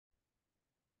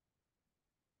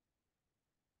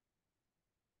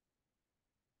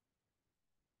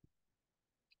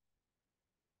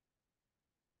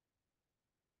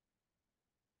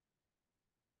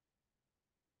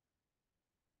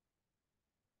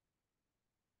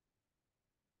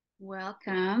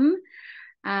Welcome.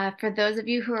 For those of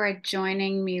you who are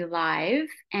joining me live,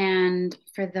 and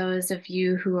for those of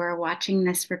you who are watching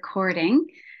this recording,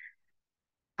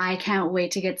 I can't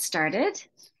wait to get started.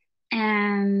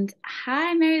 And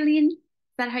hi, Marilyn. Is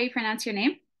that how you pronounce your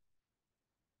name?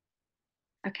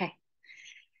 Okay.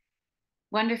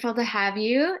 Wonderful to have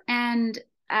you. And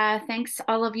thanks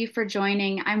all of you for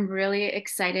joining. I'm really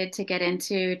excited to get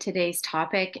into today's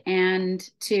topic and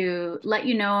to let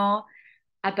you know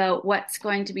about what's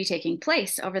going to be taking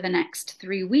place over the next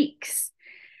 3 weeks.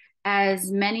 As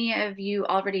many of you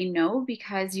already know,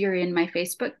 because you're in my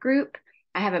Facebook group,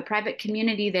 I have a private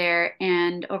community there.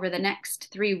 And over the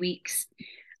next 3 weeks,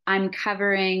 I'm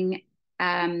covering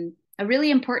a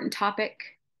really important topic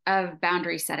of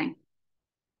boundary setting.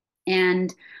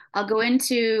 And I'll go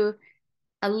into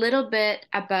a little bit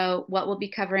about what we'll be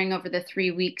covering over the 3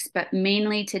 weeks, but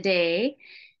mainly today,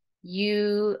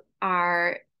 you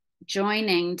are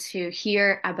joining to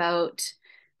hear about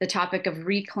the topic of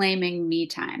reclaiming me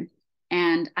time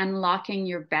and unlocking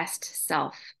your best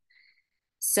self.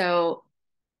 So,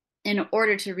 in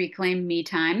order to reclaim me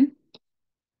time,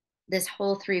 this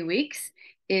whole 3 weeks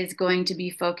is going to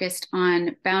be focused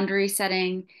on boundary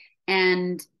setting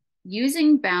and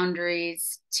using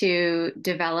boundaries to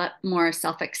develop more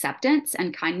self acceptance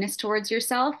and kindness towards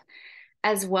yourself,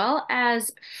 as well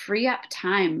as free up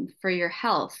time for your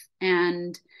health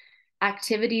and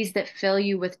activities that fill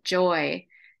you with joy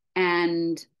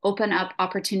and open up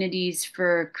opportunities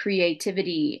for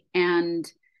creativity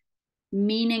and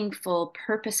meaningful,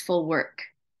 purposeful work.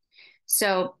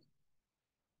 So,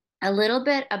 a little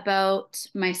bit about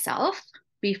myself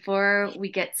before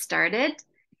we get started.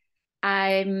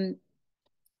 I'm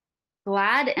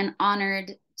glad and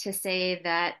honored to say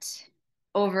that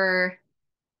over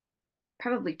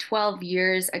probably 12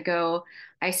 years ago,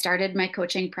 I started my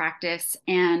coaching practice.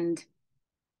 And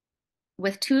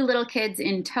with two little kids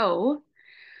in tow,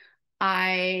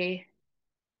 I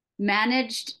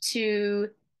managed to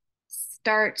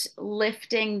start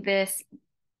lifting this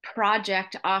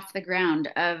project off the ground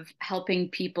of helping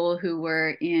people who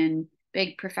were in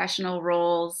big professional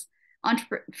roles,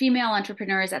 female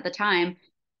entrepreneurs at the time,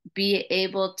 be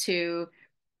able to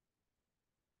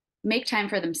make time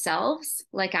for themselves,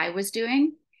 like I was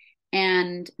doing,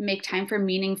 and make time for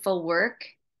meaningful work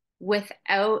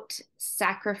without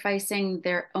sacrificing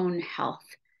their own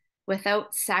health,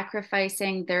 without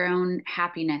sacrificing their own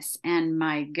happiness. And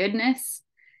my goodness,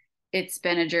 it's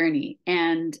been a journey.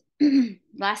 And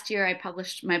last year, I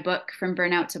published my book, From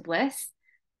Burnout to Bliss.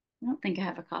 I don't think I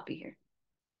have a copy here.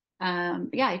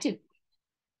 Yeah, I do.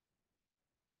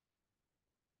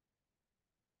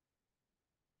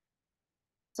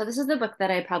 So, this is the book that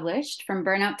I published, From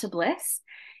Burnout to Bliss.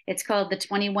 It's called The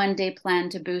 21-Day Plan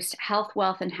to Boost Health,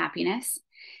 Wealth, and Happiness.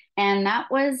 And that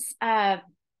was a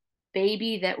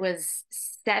baby that was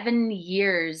 7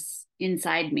 years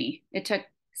inside me. It took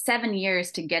 7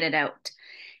 years to get it out.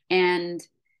 And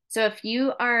so if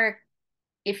you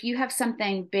have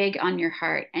something big on your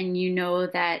heart and you know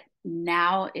that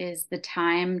now is the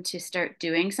time to start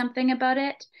doing something about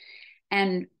it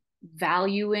and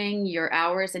valuing your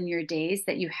hours and your days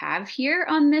that you have here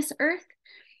on this earth,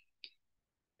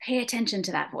 pay attention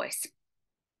to that voice.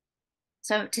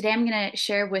 So today I'm going to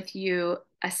share with you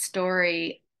a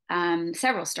story,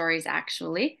 several stories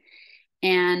actually,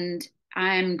 and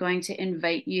I'm going to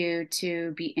invite you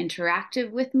to be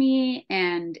interactive with me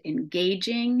and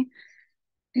engaging.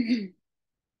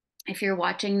 If you're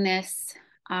watching this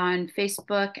on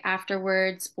Facebook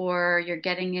afterwards or you're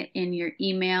getting it in your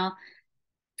email,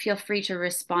 feel free to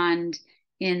respond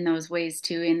in those ways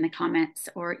too, in the comments,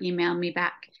 or email me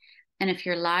back. And if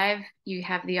you're live, you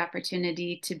have the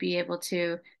opportunity to be able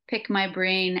to pick my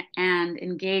brain and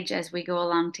engage as we go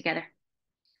along together.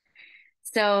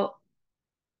 So,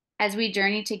 as we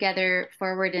journey together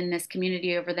forward in this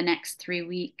community over the next 3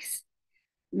 weeks,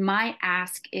 my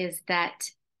ask is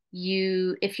that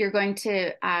if you're going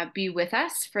to be with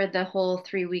us for the whole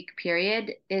 3 week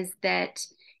period, is that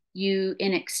you,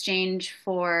 in exchange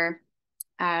for,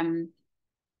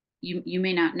 you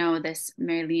may not know this,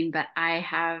 Marilyn, but I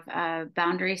have a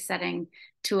boundary setting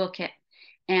toolkit,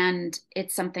 and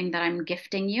it's something that I'm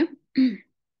gifting you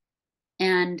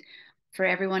and for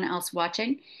everyone else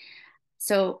watching.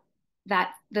 So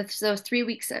those 3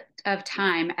 weeks of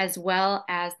time, as well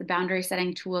as the boundary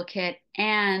setting toolkit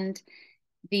and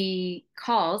the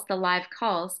calls, the live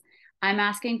calls, I'm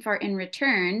asking for in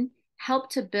return help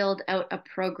to build out a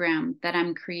program that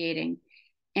I'm creating.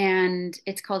 And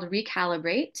it's called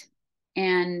Recalibrate,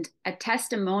 and a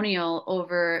testimonial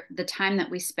over the time that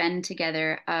we spend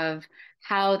together of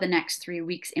how the next 3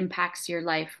 weeks impacts your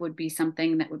life would be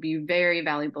something that would be very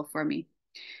valuable for me.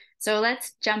 So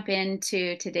let's jump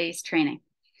into today's training.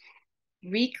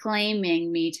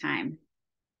 Reclaiming me time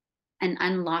and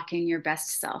unlocking your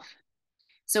best self.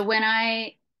 So when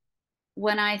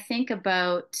I think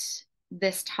about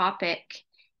this topic,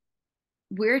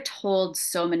 we're told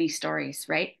so many stories,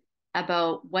 right?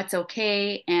 About what's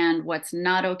okay and what's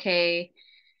not okay,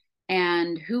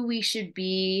 and who we should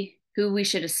be, who we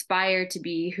should aspire to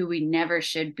be, who we never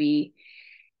should be.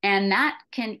 And that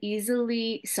can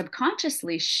easily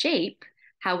subconsciously shape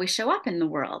how we show up in the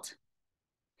world.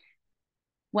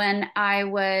 When I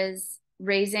was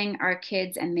raising our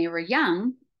kids and they were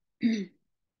young,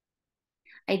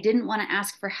 I didn't want to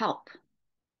ask for help.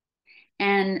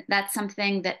 And that's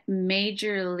something that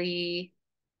majorly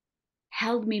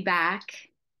held me back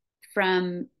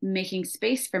from making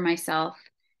space for myself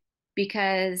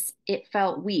because it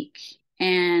felt weak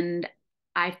and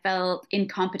I felt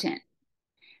incompetent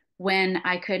when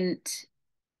I couldn't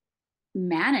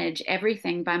manage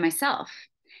everything by myself.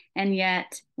 And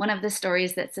yet, one of the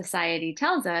stories that society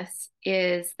tells us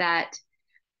is that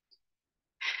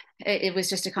it was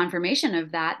just a confirmation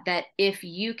of that, that if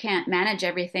you can't manage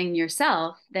everything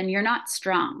yourself, then you're not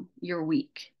strong, you're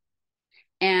weak.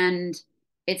 And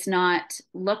it's not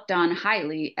looked on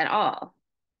highly at all.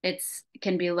 It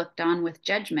can be looked on with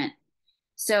judgment.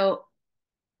 So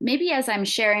maybe as I'm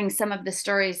sharing some of the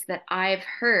stories that I've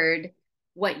heard,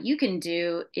 what you can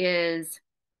do is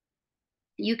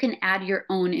you can add your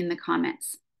own in the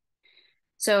comments.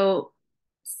 So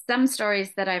some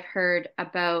stories that I've heard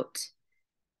about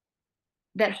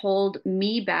that hold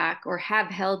me back or have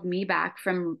held me back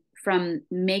from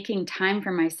making time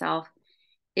for myself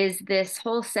is this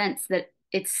whole sense that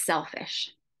it's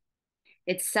selfish.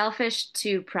 It's selfish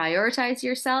to prioritize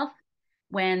yourself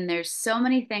when there's so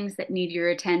many things that need your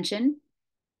attention.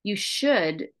 You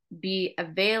should be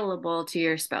available to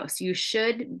your spouse. You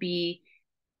should be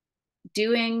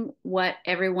doing what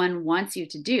everyone wants you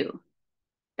to do.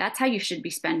 That's how you should be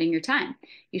spending your time.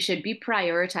 You should be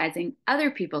prioritizing other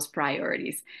people's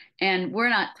priorities. And we're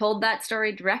not told that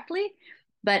story directly,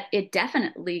 but it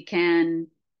definitely can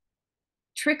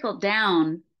trickle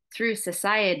down through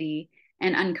society,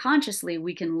 and unconsciously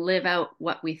we can live out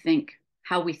what we think,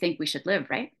 how we think we should live,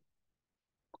 right?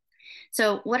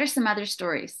 So, what are some other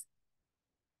stories?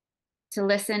 To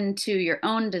listen to your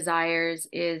own desires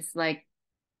is like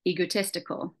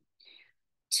egotistical.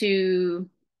 To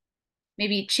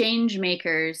maybe change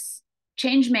makers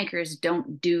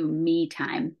don't do me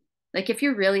time. Like if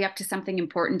you're really up to something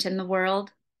important in the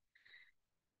world,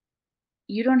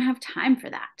 you don't have time for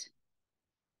that.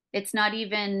 It's not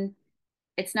even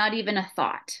it's not even a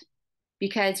thought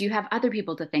because you have other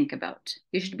people to think about.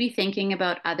 You should be thinking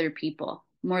about other people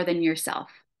more than yourself.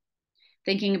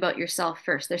 Thinking about yourself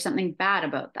first. There's something bad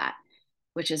about that,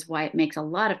 which is why it makes a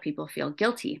lot of people feel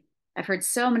guilty. I've heard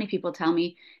so many people tell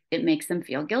me it makes them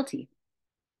feel guilty.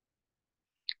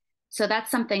 So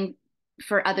that's something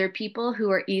for other people who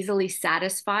are easily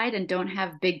satisfied and don't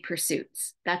have big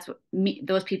pursuits. That's what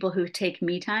those people who take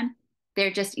me time,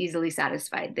 they're just easily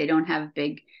satisfied. They don't have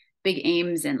big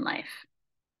aims in life.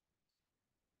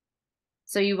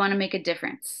 So you want to make a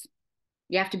difference.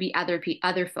 You have to be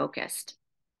other focused.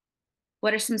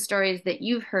 What are some stories that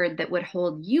you've heard that would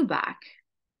hold you back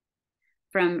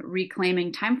from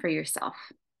reclaiming time for yourself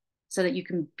so that you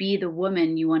can be the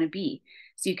woman you want to be,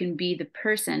 so you can be the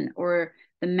person or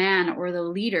the man or the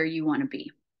leader you want to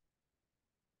be?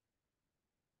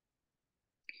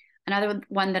 Another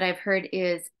one that I've heard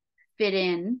is fit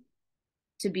in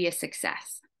to be a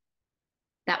success.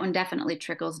 That one definitely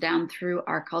trickles down through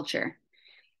our culture.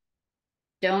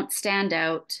 Don't stand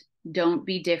out, don't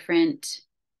be different,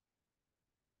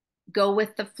 go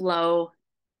with the flow,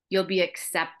 you'll be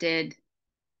accepted,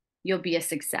 you'll be a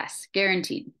success,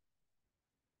 guaranteed.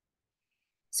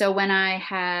 So when I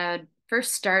had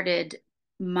first started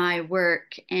my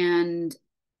work and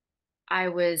I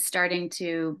was starting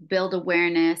to build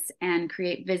awareness and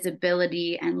create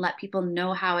visibility and let people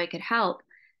know how I could help,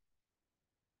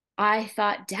 I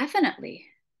thought definitely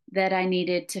that I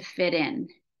needed to fit in.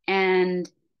 And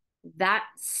that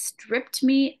stripped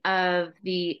me of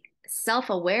the self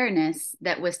awareness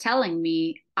that was telling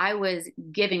me I was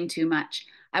giving too much.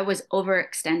 I was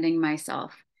overextending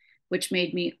myself, which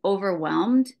made me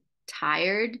overwhelmed,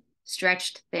 tired,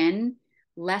 stretched thin,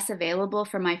 less available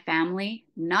for my family,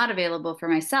 not available for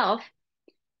myself,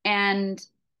 and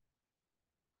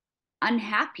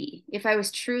unhappy. If I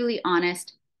was truly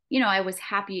honest, I was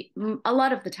happy a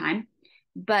lot of the time,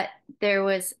 but there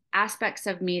was aspects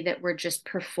of me that were just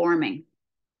performing.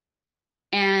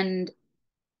 And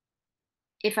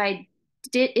if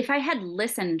if I had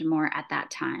listened more at that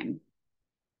time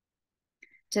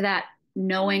to that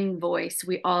knowing voice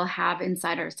we all have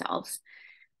inside ourselves,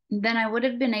 then I would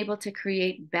have been able to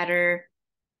create better,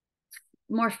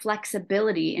 more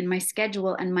flexibility in my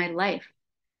schedule and my life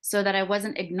so that I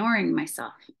wasn't ignoring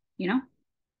myself, you know?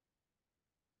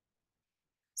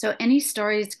 So, any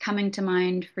stories coming to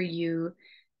mind for you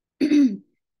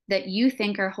that you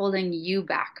think are holding you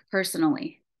back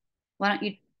personally? Why don't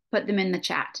you put them in the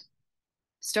chat?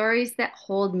 Stories that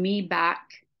hold me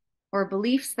back or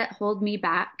beliefs that hold me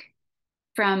back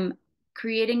from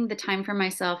creating the time for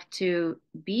myself to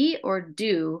be or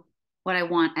do what I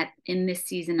want in this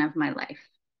season of my life.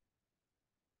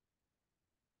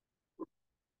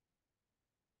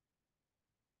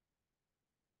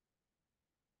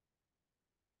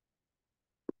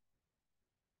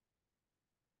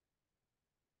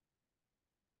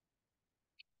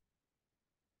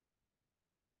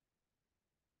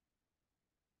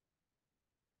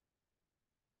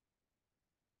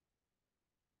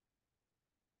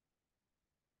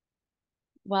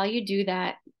 While you do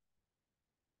that,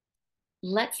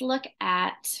 let's look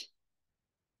at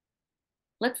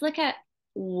let's look at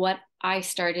what I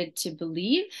started to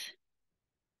believe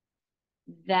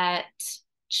that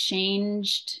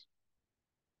changed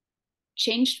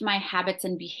changed my habits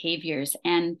and behaviors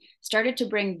and started to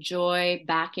bring joy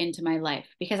back into my life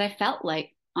because I felt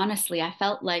like, honestly, I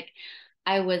felt like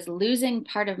I was losing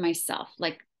part of myself,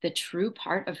 like the true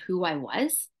part of who I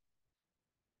was.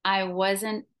 I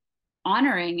wasn't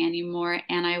honoring anymore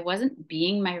and I wasn't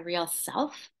being my real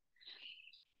self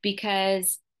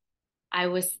because I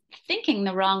was thinking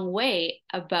the wrong way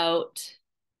about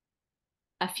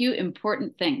a few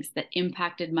important things that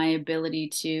impacted my ability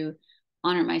to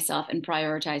honor myself and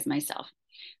prioritize myself.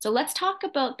 So let's talk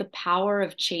about the power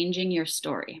of changing your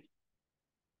story.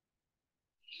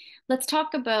 Let's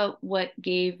talk about what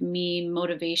gave me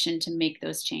motivation to make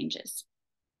those changes.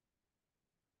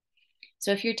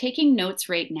 So if you're taking notes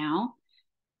right now,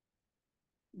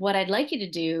 what I'd like you to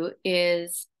do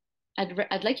is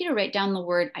I'd like you to write down the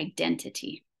word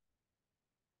identity.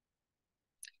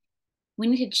 We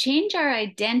need to change our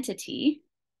identity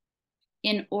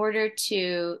in order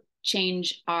to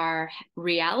change our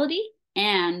reality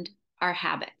and our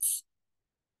habits.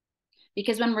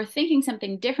 Because when we're thinking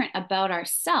something different about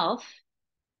ourselves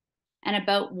and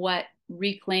about what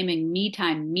reclaiming me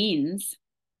time means,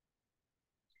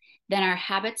 then our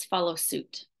habits follow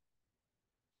suit.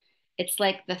 It's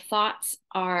like the thoughts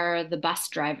are the bus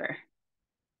driver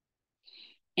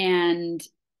and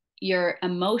your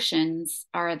emotions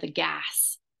are the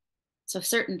gas. So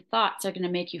certain thoughts are going to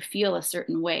make you feel a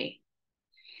certain way.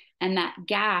 And that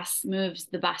gas moves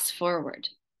the bus forward.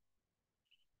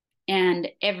 And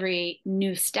every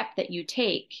new step that you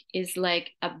take is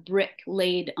like a brick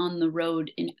laid on the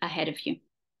road ahead of you.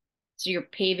 So you're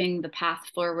paving the path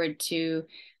forward to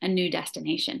a new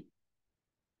destination.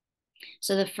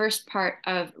 So the first part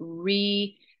of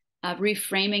reframing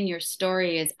your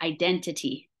story is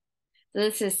identity. So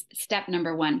this is step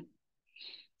number one.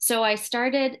 So I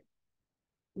started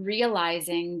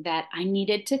realizing that I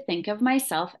needed to think of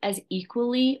myself as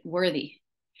equally worthy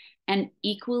and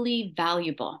equally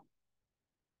valuable.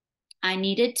 I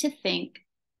needed to think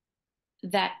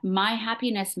that my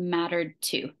happiness mattered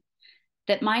too,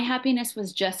 that my happiness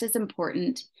was just as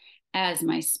important as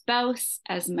my spouse,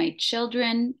 as my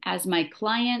children, as my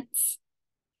clients,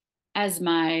 as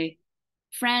my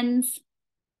friends,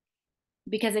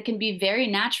 because it can be very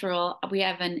natural. We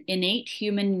have an innate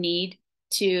human need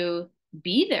to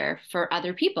be there for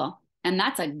other people, and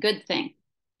that's a good thing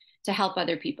to help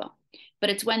other people. But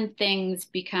it's when things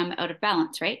become out of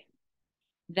balance, right?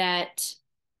 That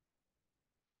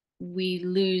we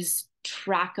lose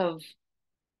track of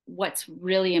what's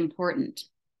really important.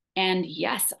 And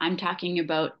yes, I'm talking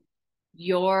about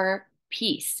your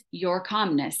peace, your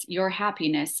calmness, your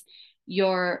happiness,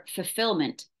 your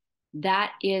fulfillment.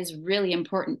 That is really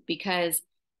important because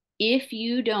if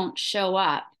you don't show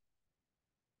up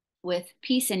with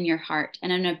peace in your heart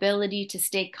and an ability to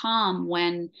stay calm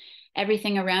when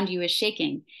everything around you is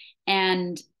shaking,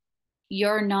 and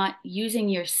you're not using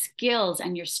your skills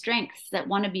and your strengths that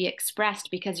want to be expressed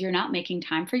because you're not making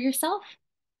time for yourself,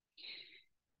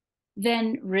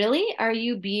 then really, are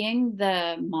you being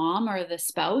the mom or the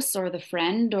spouse or the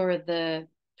friend or the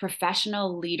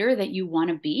professional leader that you want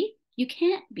to be? You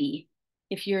can't be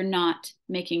if you're not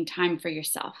making time for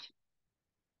yourself.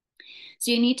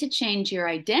 So you need to change your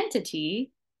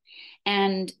identity.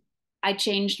 And I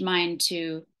changed mine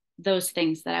to those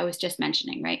things that I was just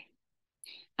mentioning, right?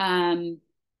 Um,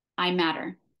 I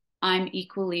matter. I'm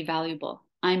equally valuable.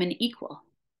 I'm an equal.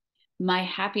 my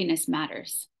happiness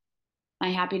matters.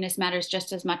 My happiness matters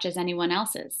just as much as anyone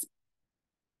else's.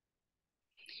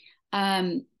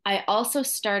 I also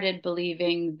started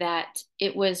believing that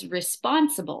it was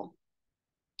responsible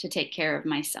to take care of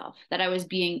myself, that I was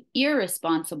being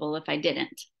irresponsible if I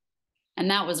didn't. And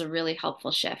that was a really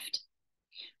helpful shift.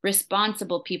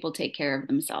 Responsible people take care of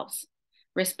themselves.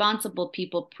 Responsible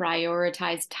people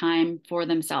prioritize time for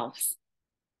themselves.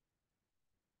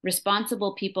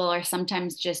 Responsible people are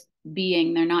sometimes just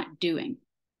being, they're not doing.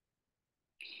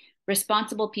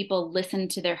 Responsible people listen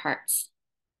to their hearts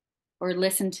or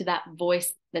listen to that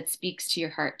voice that speaks to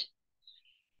your heart.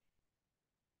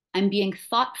 I'm being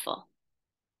thoughtful.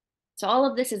 So all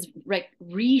of this is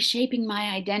reshaping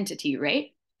my identity,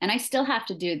 right? And I still have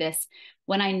to do this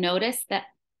when I notice that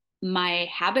my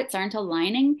habits aren't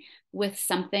aligning with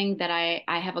something that I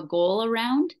have a goal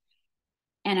around,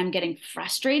 and I'm getting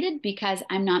frustrated because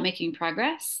I'm not making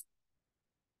progress.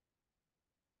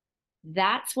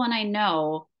 That's when I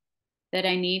know that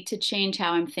I need to change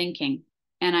how I'm thinking,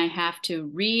 and I have to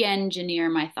re-engineer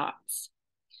my thoughts,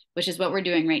 which is what we're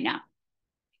doing right now.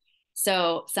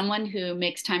 So, someone who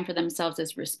makes time for themselves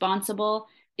is responsible,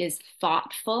 is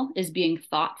thoughtful, is being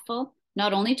thoughtful,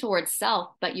 not only towards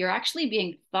self, but you're actually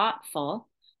being thoughtful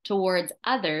towards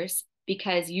others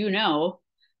because you know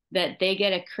that they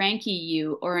get a cranky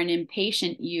you or an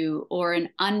impatient you or an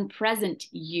unpresent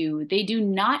you. They do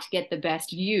not get the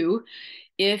best you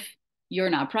if you're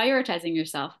not prioritizing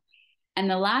yourself. And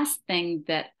the last thing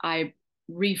that I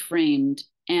reframed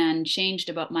and changed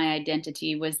about my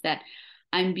identity was that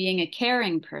I'm being a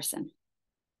caring person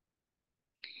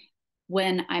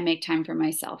when I make time for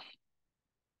myself.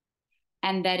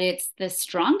 And that it's the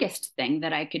strongest thing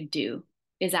that I could do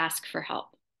is ask for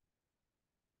help,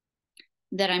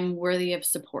 that I'm worthy of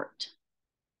support.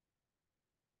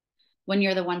 When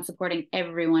you're the one supporting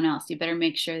everyone else, you better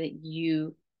make sure that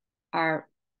you are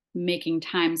making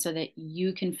time so that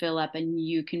you can fill up and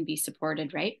you can be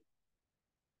supported, right?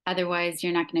 Otherwise,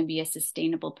 you're not going to be a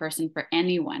sustainable person for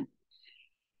anyone.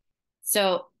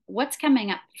 So, what's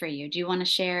coming up for you? Do you want to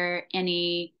share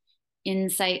any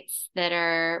insights that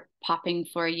are popping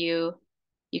for you?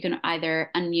 You can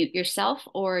either unmute yourself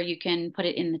or you can put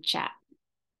it in the chat.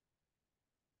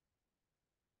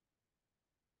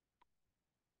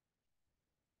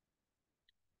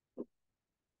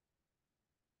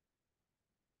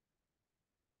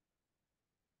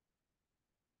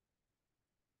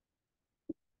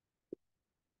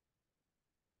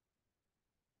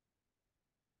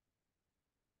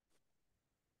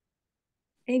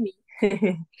 Amy.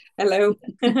 Hello.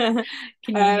 Can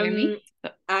you hear me?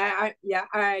 Yeah,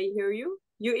 I hear you.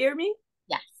 You hear me?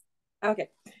 Yes. Okay.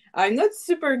 I'm not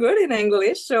super good in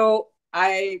English, so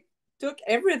I took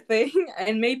everything,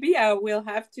 and maybe I will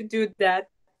have to do that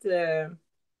uh,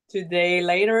 today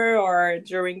later or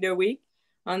during the week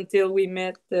until we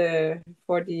meet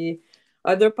for the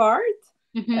other part.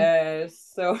 Hmm.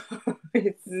 So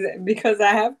it's because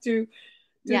I have to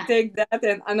Yeah. take that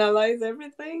and analyze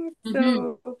everything. Hmm.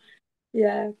 So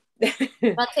yeah.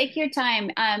 Well, take your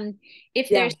time. If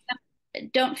Yeah. there's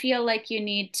don't feel like you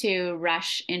need to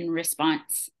rush in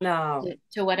response No.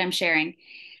 to what I'm sharing.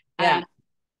 Um, Yeah.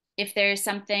 if there's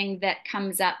something that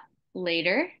comes up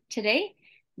later today,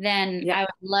 then Yeah. I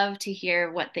would love to hear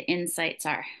what the insights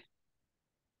are.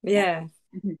 Yeah. Yeah.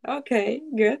 Mhm. Okay.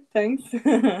 Good. Thanks.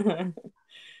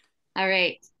 All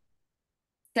right.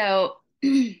 So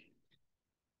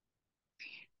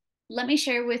let me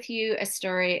share with you a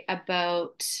story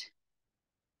about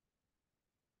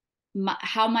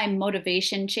how my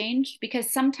motivation changed because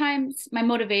sometimes my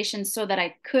motivation so that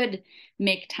I could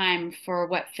make time for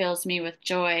what fills me with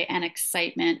joy and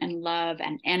excitement and love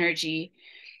and energy,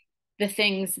 the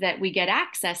things that we get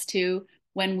access to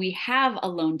when we have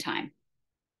alone time.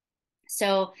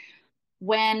 So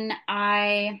when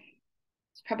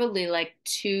it's probably like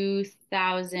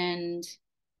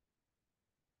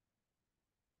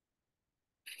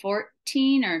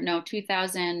 2014 or no,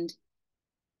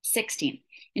 2016.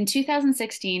 In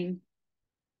 2016,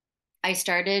 I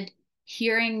started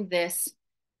hearing this,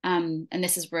 and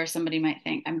this is where somebody might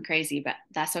think I'm crazy, but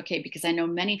that's okay because I know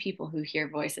many people who hear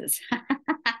voices.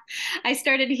 I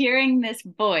started hearing this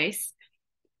voice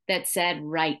that said,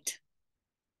 right,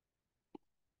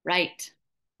 right,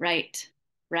 right,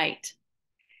 right.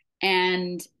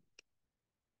 And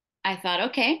I thought,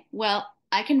 okay, well,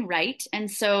 I can write.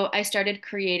 And so I started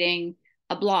creating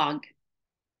a blog.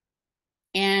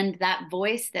 And that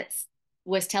voice that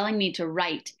was telling me to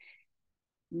write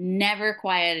never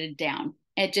quieted down.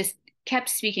 It just kept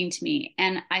speaking to me.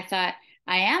 And I thought,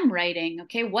 I am writing.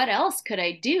 Okay, what else could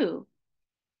I do?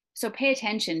 So pay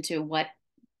attention to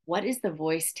what is the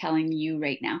voice telling you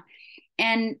right now?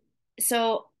 And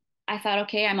so I thought,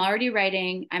 okay, I'm already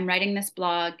writing, I'm writing this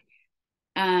blog.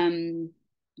 Um,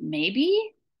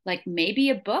 maybe, maybe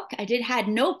a book. Had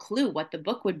no clue what the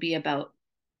book would be about,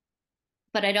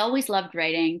 but I'd always loved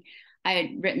writing. I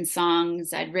had written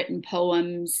songs, I'd written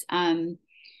poems.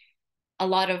 A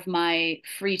lot of my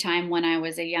free time when I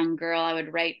was a young girl, I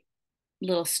would write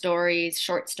little stories,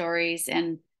 short stories,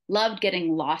 and loved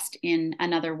getting lost in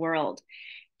another world.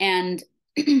 And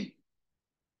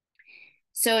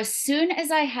so as soon as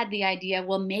I had the idea,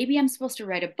 well, maybe I'm supposed to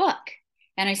write a book,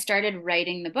 and I started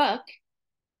writing the book,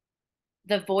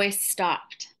 the voice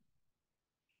stopped.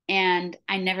 And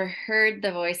I never heard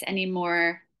the voice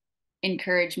anymore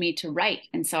encourage me to write.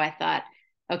 And so I thought,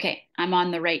 okay, I'm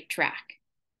on the right track.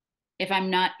 If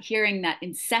I'm not hearing that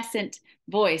incessant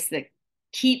voice that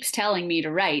keeps telling me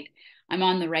to write, I'm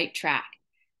on the right track.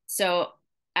 So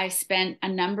I spent a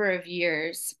number of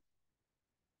years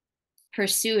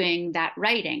pursuing that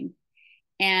writing.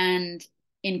 And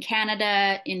in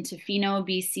Canada, in Tofino,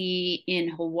 BC, in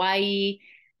Hawaii,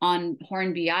 on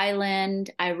Hornby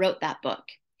Island, I wrote that book.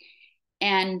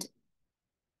 And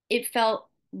it felt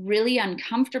really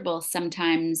uncomfortable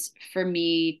sometimes for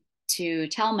me to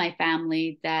tell my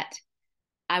family that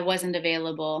I wasn't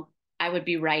available. I would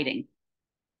be writing.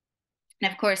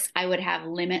 And of course, I would have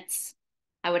limits,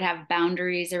 I would have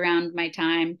boundaries around my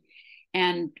time,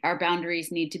 and our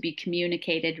boundaries need to be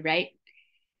communicated, right?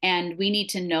 And we need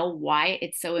to know why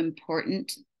it's so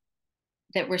important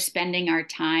that we're spending our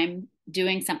time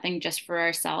doing something just for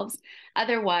ourselves.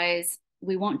 Otherwise,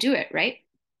 we won't do it, right?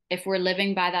 If we're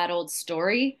living by that old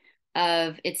story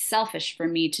of it's selfish for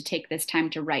me to take this time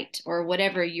to write, or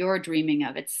whatever you're dreaming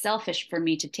of, it's selfish for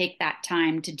me to take that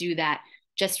time to do that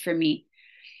just for me.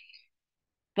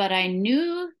 But I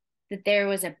knew that there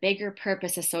was a bigger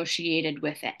purpose associated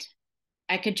with it.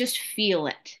 I could just feel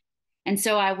it. And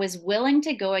so I was willing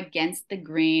to go against the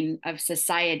grain of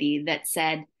society that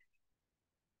said,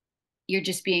 you're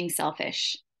just being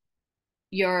selfish.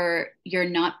 You're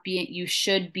not being, you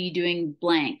should be doing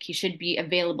blank. You should be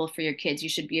available for your kids. You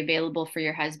should be available for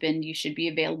your husband. You should be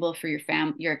available for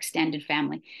your extended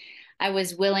family. I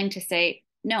was willing to say,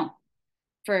 no,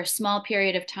 for a small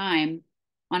period of time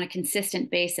on a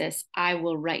consistent basis, I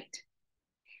will write,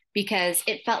 because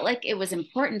it felt like it was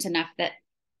important enough that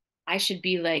I should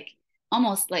be like,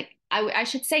 almost like I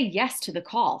should say yes to the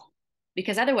call,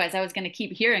 because otherwise I was going to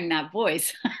keep hearing that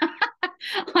voice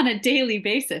on a daily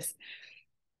basis.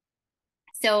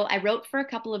 So I wrote for a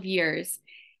couple of years,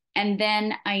 and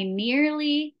then I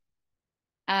nearly,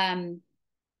 um,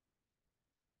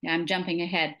 yeah, I'm jumping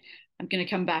ahead. I'm going to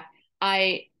come back.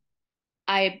 I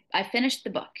I finished the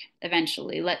book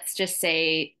eventually. Let's just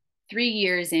say 3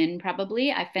 years in, probably,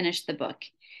 I finished the book.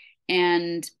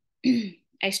 And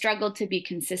I struggled to be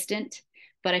consistent,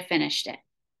 but I finished it.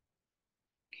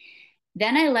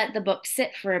 Then I let the book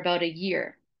sit for about a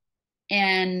year.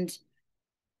 And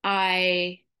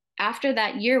I, after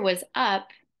that year was up,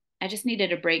 I just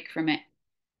needed a break from it.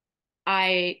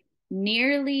 I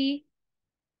nearly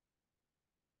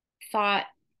thought,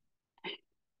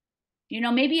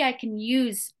 maybe I can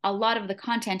use a lot of the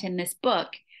content in this book,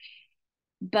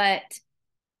 but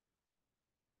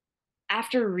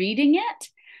after reading it,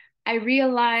 I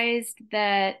realized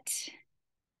that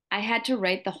I had to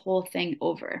write the whole thing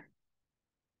over,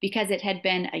 because it had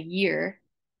been a year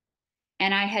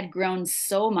and I had grown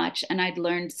so much and I'd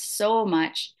learned so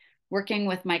much working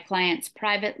with my clients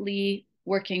privately,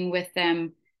 working with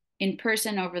them in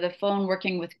person, over the phone,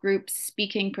 working with groups,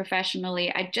 speaking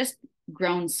professionally. I'd just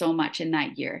grown so much in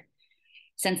that year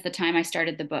since the time I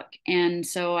started the book. And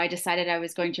so I decided I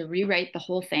was going to rewrite the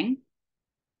whole thing,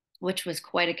 which was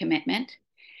quite a commitment.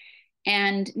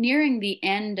 And nearing the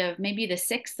end of maybe the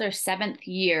sixth or seventh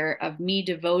year of me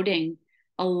devoting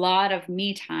a lot of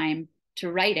me time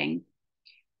to writing,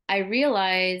 I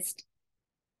realized,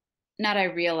 not I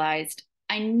realized,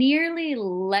 I nearly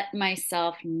let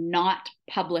myself not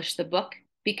publish the book,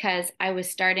 because I was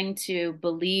starting to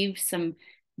believe some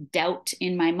doubt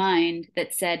in my mind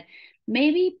that said,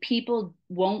 maybe people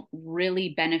won't really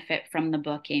benefit from the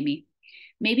book, Amy.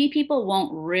 Maybe people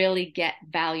won't really get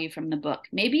value from the book.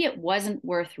 Maybe it wasn't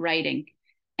worth writing.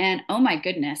 And oh my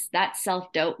goodness, that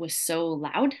self doubt was so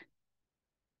loud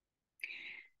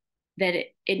that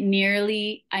I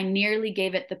nearly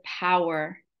gave it the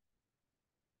power,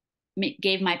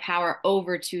 gave my power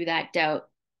over to that doubt,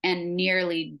 and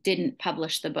nearly didn't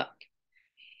publish the book.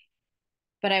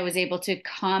 But I was able to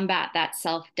combat that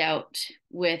self doubt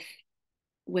with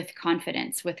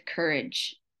confidence, with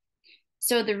courage.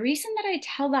 So the reason that I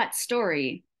tell that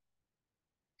story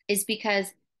is because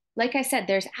like I said,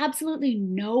 there's absolutely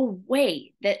no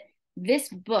way that this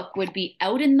book would be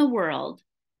out in the world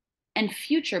and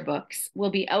future books will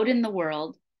be out in the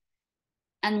world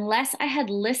unless I had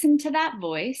listened to that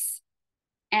voice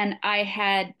and I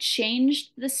had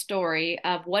changed the story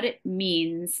of what it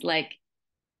means, like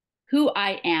who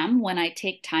I am when I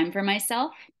take time for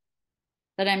myself,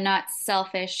 that I'm not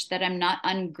selfish, that I'm not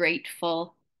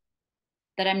ungrateful,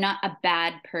 that I'm not a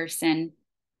bad person,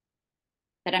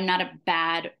 that I'm not a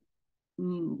bad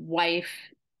wife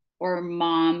or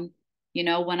mom,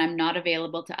 when I'm not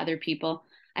available to other people.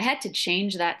 I had to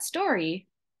change that story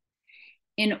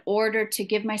in order to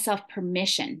give myself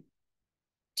permission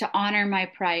to honor my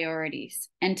priorities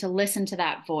and to listen to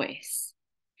that voice.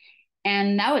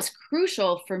 And that was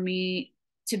crucial for me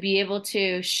to be able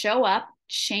to show up,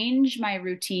 change my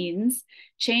routines,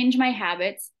 change my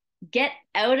habits, get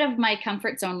out of my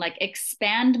comfort zone, like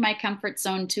expand my comfort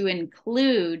zone to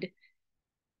include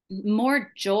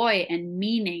more joy and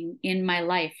meaning in my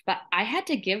life. But I had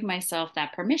to give myself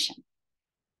that permission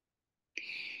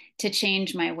to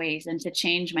change my ways and to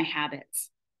change my habits.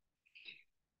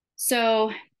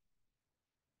 So,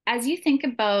 as you think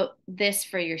about this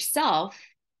for yourself,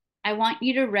 I want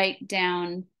you to write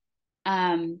down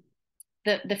um,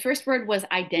 the first word was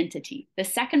identity. The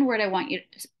second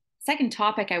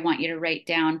topic I want you to write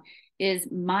down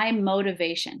is my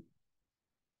motivation.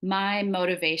 My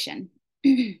motivation.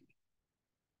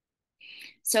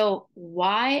 So,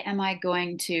 why am I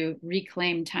going to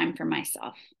reclaim time for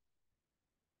myself?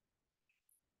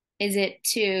 Is it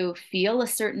to feel a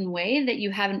certain way that you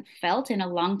haven't felt in a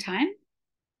long time?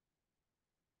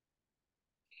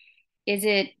 Is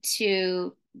it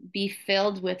to be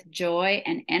filled with joy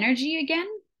and energy again?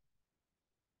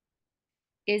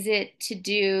 Is it to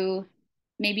do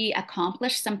maybe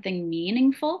accomplish something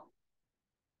meaningful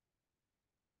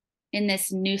in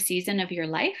this new season of your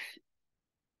life?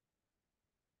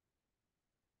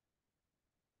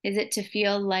 Is it to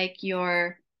feel like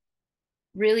you're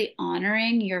really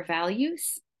honoring your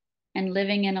values and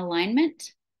living in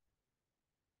alignment?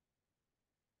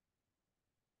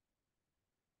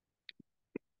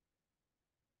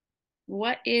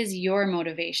 What is your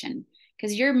motivation?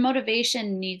 Because your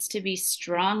motivation needs to be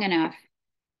strong enough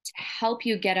to help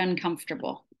you get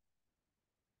uncomfortable.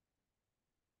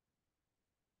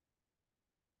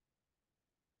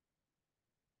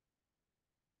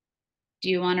 Do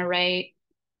you want to write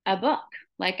a book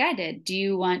like I did? Do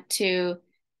you want to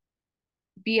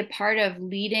be a part of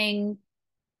leading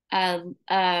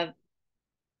a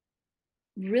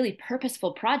really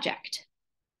purposeful project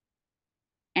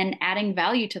and adding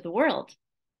value to the world?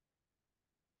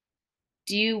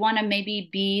 Do you want to maybe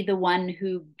be the one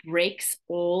who breaks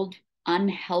old,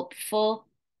 unhelpful,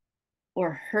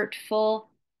 or hurtful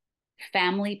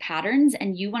family patterns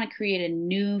and you want to create a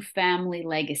new family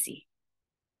legacy,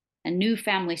 a new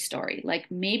family story? Like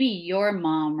maybe your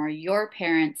mom or your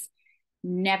parents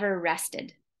never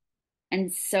rested.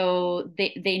 And so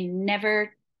they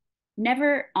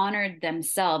never honored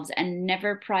themselves and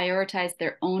never prioritized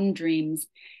their own dreams.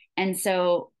 And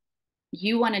so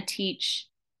you want to teach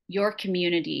your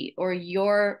community or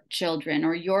your children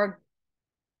or your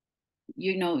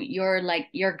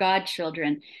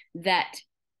godchildren that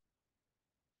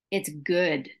it's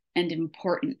good and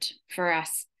important for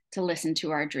us to listen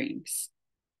to our dreams.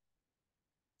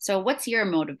 So, what's your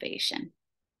motivation?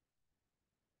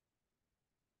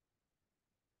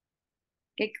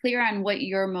 Get clear on what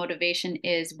your motivation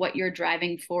is, what your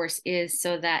driving force is,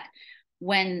 so that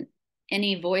when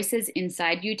any voices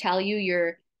inside you tell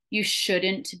you you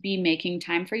shouldn't be making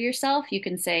time for yourself, you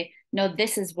can say, "No,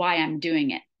 this is why I'm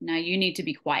doing it. Now you need to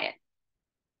be quiet."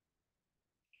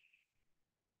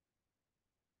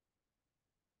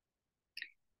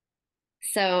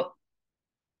 So,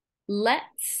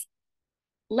 let's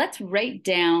let's write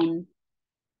down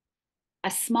a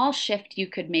small shift you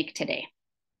could make today.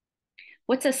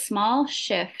 What's a small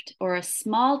shift or a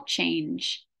small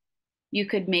change you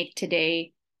could make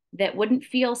today that wouldn't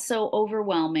feel so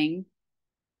overwhelming,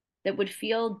 that would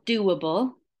feel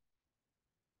doable?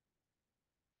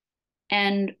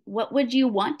 And what would you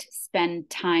want to spend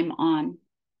time on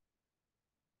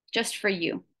just for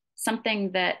you?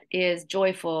 Something that is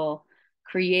joyful,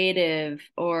 creative,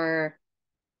 or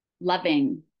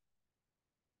loving.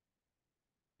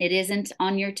 It isn't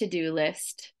on your to-do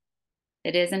list.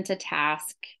 It isn't a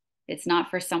task. It's not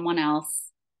for someone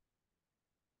else.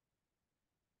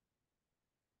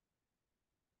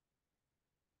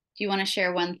 Do you want to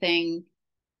share one thing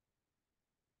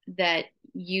that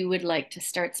you would like to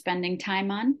start spending time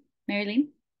on, Marilyn?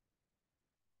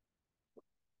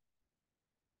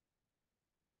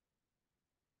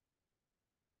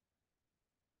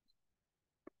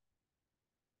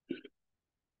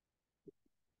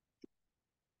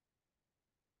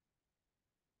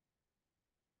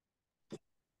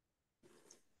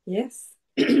 Yes.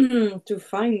 To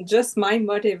find just my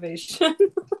motivation.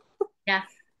 Yeah.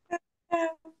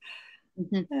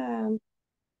 Mhm. um,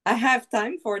 I have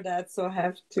time for that, so I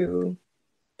have to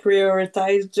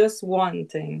prioritize just one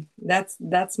thing.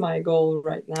 That's my goal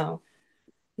right now.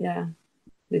 Yeah, Yeah.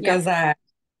 because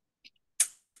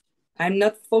I'm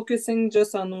not focusing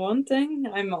just on one thing.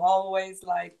 I'm always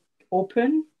like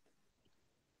open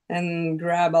and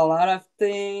grab a lot of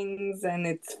things, and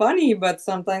it's funny, but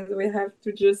sometimes we have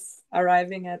to just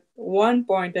arriving at one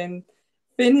point and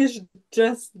finish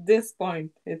just this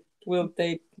point. It will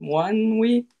take 1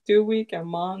 week, 2 week, a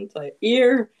month, a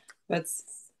year, but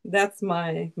that's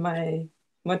my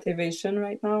motivation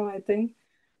right now, I think,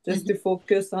 just Mhm. to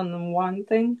focus on one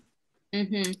thing.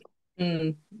 Mhm.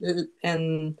 Mm,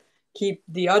 and keep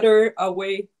the other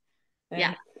away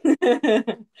Yeah.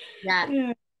 and Yeah.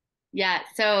 yeah. Yeah.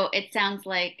 So it sounds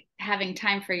like having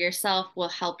time for yourself will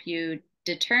help you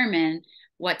determine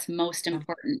what's most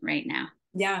important right now.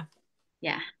 Yeah.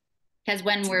 Yeah. Because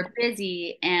when we're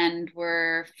busy and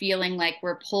we're feeling like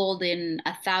we're pulled in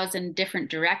 1,000 different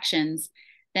directions,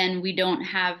 then we don't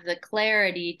have the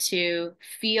clarity to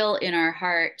feel in our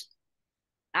heart,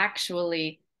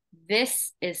 actually,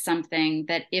 this is something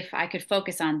that if I could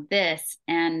focus on this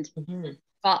and Mhm.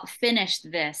 finish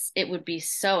this, it would be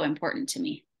so important to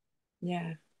me.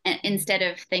 Yeah. And instead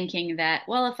of thinking that,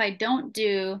 well, if I don't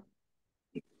do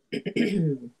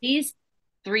these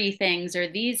three things or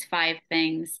these five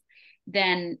things,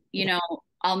 then,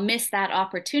 I'll miss that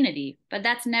opportunity. But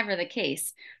that's never the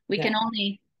case. We can Yeah.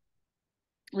 only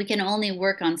we can only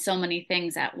work on so many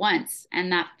things at once,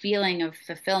 and that feeling of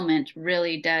fulfillment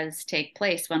really does take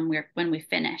place when we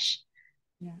finish.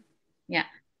 Yeah. Yeah.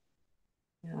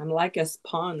 Yeah. I'm like a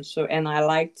sponge, so and I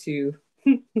like to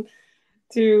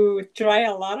to try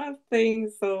a lot of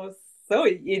things. So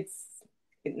it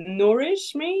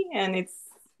nourish me and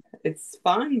it's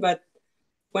fun. But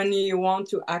when you want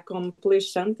to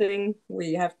accomplish something,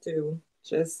 we have to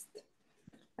just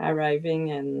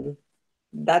arriving and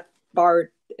that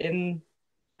part. In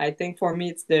I think for me,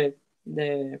 it's the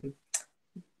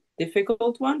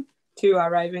difficult one to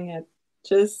arriving at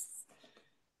just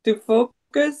to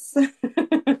focus.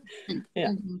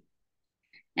 Yeah. Mhm.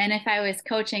 And if I was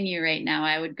coaching you right now,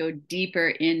 I would go deeper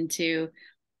into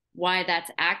why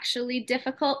that's actually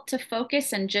difficult to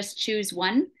focus and just choose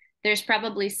one. There's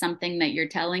probably something that you're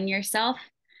telling yourself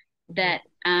Mhm. that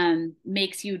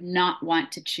makes you not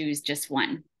want to choose just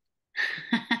one.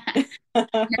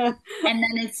 And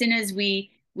then as soon as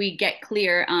we get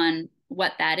clear on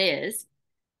what that is,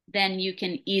 then you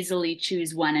can easily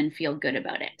choose one and feel good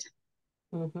about it.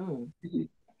 Mhm. Mhm.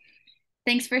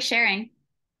 Thanks for sharing.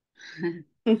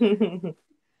 All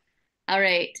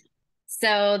right.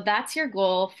 So that's your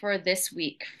goal for this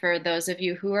week. For those of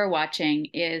you who are watching,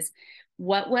 is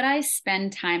what would I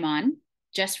spend time on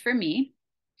just for me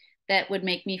that would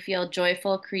make me feel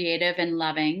joyful, creative, and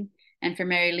loving? And for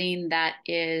Marilyn, that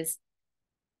is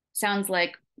sounds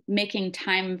like making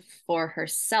time for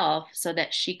herself so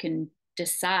that she can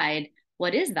decide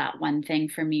what is that one thing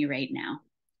for me right now.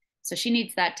 So she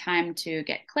needs that time to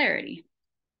get clarity,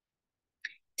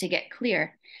 to get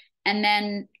clear. And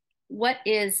then what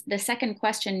is the second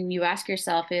question you ask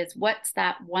yourself is what's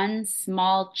that one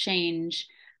small change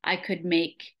I could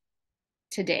make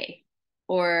today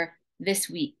or this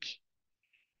week?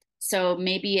 So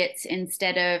maybe it's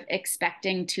instead of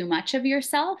expecting too much of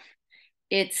yourself,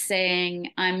 it's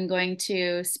saying, I'm going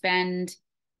to spend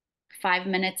 5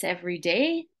 minutes every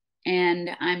day, and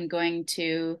I'm going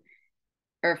to,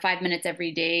 or 5 minutes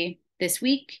every day this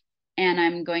week, and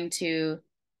I'm going to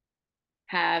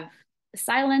have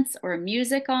silence or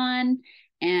music on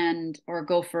and or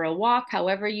go for a walk,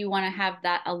 however you want to have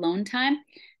that alone time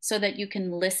so that you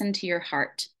can listen to your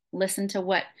heart, listen to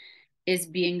what is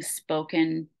being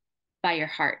spoken by your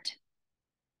heart,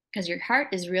 because your heart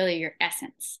is really your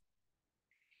essence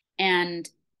and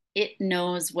it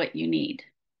knows what you need.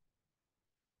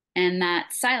 And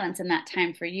that silence and that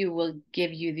time for you will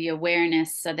give you the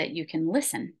awareness so that you can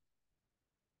listen.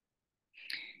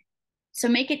 So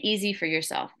make it easy for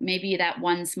yourself. Maybe that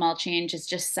one small change is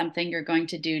just something you're going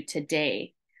to do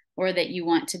today, or that you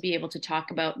want to be able to talk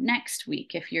about next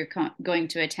week if you're going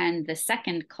to attend the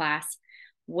second class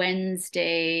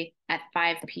Wednesday at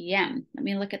 5 p.m. Let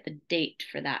me look at the date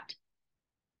for that.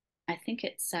 I think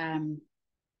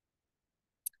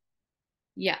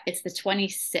yeah, it's the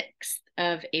 26th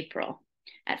of April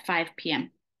at 5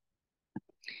 p.m.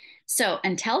 So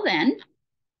until then,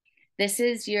 this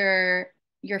is your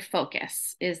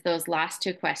focus is those last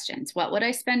two questions. What would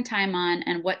I spend time on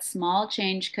and what small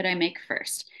change could I make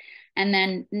first? And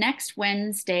then next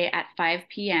Wednesday at 5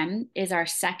 p.m. is our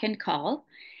second call.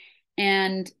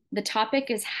 And the topic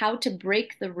is how to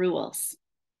break the rules.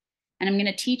 And I'm going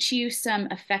to teach you some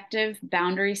effective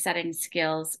boundary setting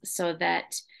skills so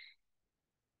that,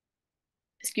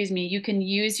 excuse me, you can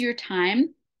use your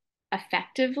time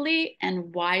effectively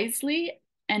and wisely,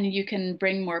 and you can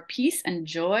bring more peace and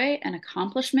joy and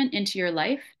accomplishment into your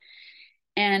life.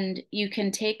 And you can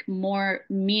take more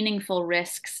meaningful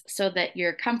risks so that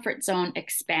your comfort zone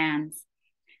expands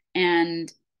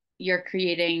and you're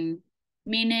creating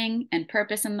meaning and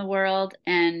purpose in the world,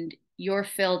 and you're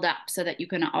filled up so that you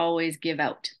can always give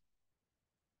out.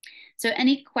 So,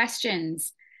 any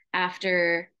questions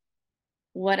after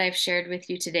what I've shared with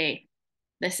you today?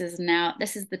 This is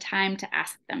the time to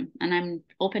ask them, and I'm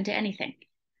open to anything.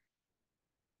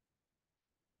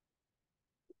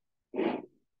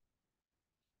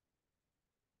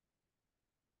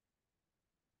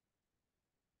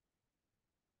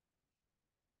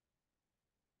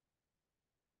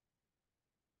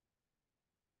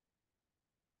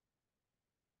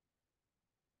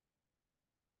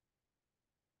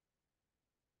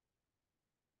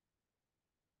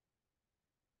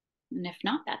 And if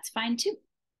not, that's fine too.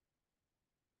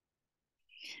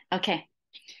 Okay.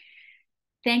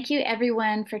 Thank you,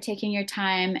 everyone, for taking your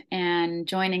time and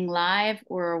joining live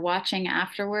or watching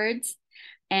afterwards.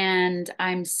 And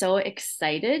I'm so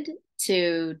excited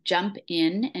to jump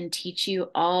in and teach you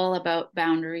all about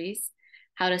boundaries,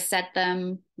 how to set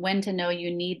them, when to know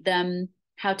you need them,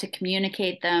 how to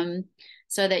communicate them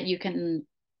so that you can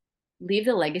leave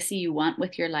the legacy you want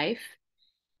with your life.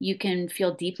 You can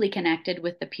feel deeply connected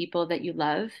with the people that you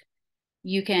love.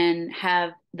 You can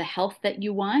have the health that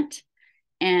you want,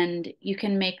 and you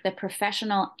can make the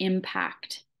professional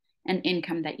impact and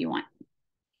income that you want.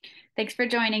 Thanks for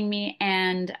joining me,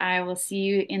 and I will see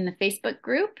you in the Facebook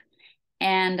group,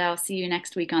 and I'll see you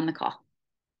next week on the call.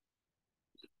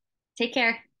 Take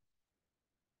care.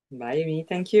 Bye, Amy.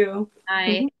 Thank you.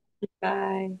 Bye.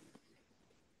 Bye.